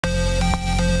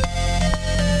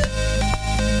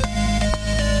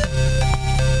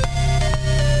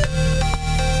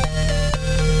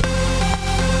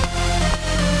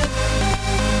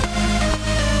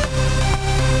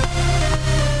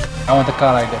I want a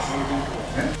car like this.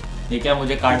 ये क्या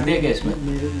मुझे काट दिया क्या इसमें?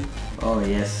 Oh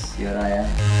yes, here I am.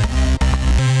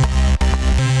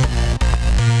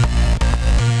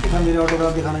 मेरे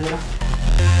ऑटोग्राफ दिखाना जरा.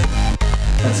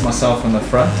 That's myself in the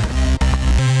front.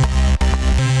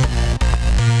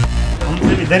 हम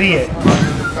सिर्फ इधर ही है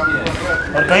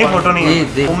और कहीं फोटो नहीं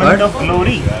है. Moment of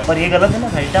glory. पर ये गलत है ना.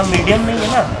 राइट आर्म मीडियम नहीं है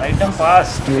ना. Right arm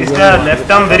fast. इसका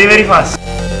left arm very very fast.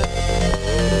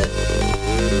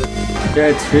 Yeah,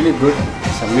 it's really good.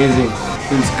 It's amazing.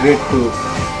 Feels great to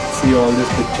see all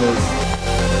these pictures.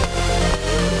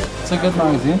 It's a good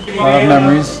magazine. A lot of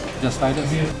memories, just like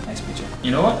this. Nice picture.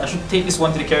 You know what? I should take this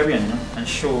one to the Caribbean, you know, and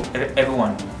show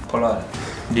everyone Pollard.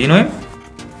 Do you know him?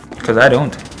 Because I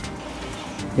don't.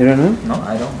 You don't know? No,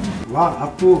 I don't. वाह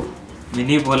Appu.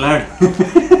 Mini Pollard.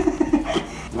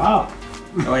 वाह.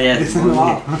 Oh yes.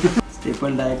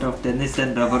 Staple diet of tennis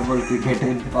and rubber ball cricket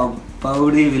in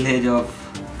Pauri village of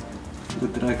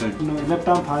Uttarakhand. No, left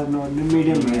arm fast. No,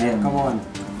 medium. Come on.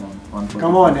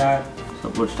 Come on यार.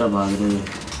 Support star भाग रहे हैं.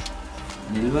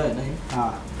 नीलवा है ना ये? हाँ.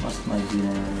 मस्त magazine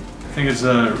है. I think it's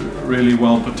really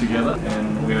well put together, and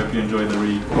we hope you enjoy the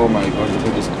read. Oh my God, look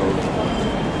at this crowd.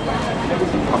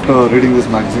 After reading this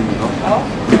magazine, you know,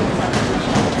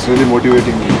 it's really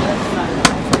motivating me.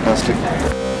 Fantastic.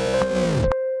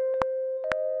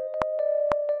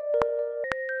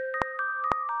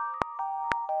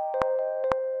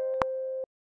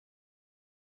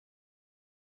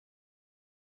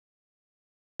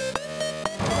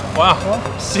 Wow,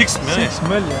 6 million. 6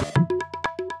 million.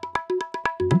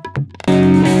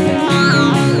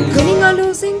 Winning or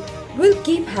losing will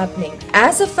keep happening.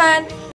 As a fan,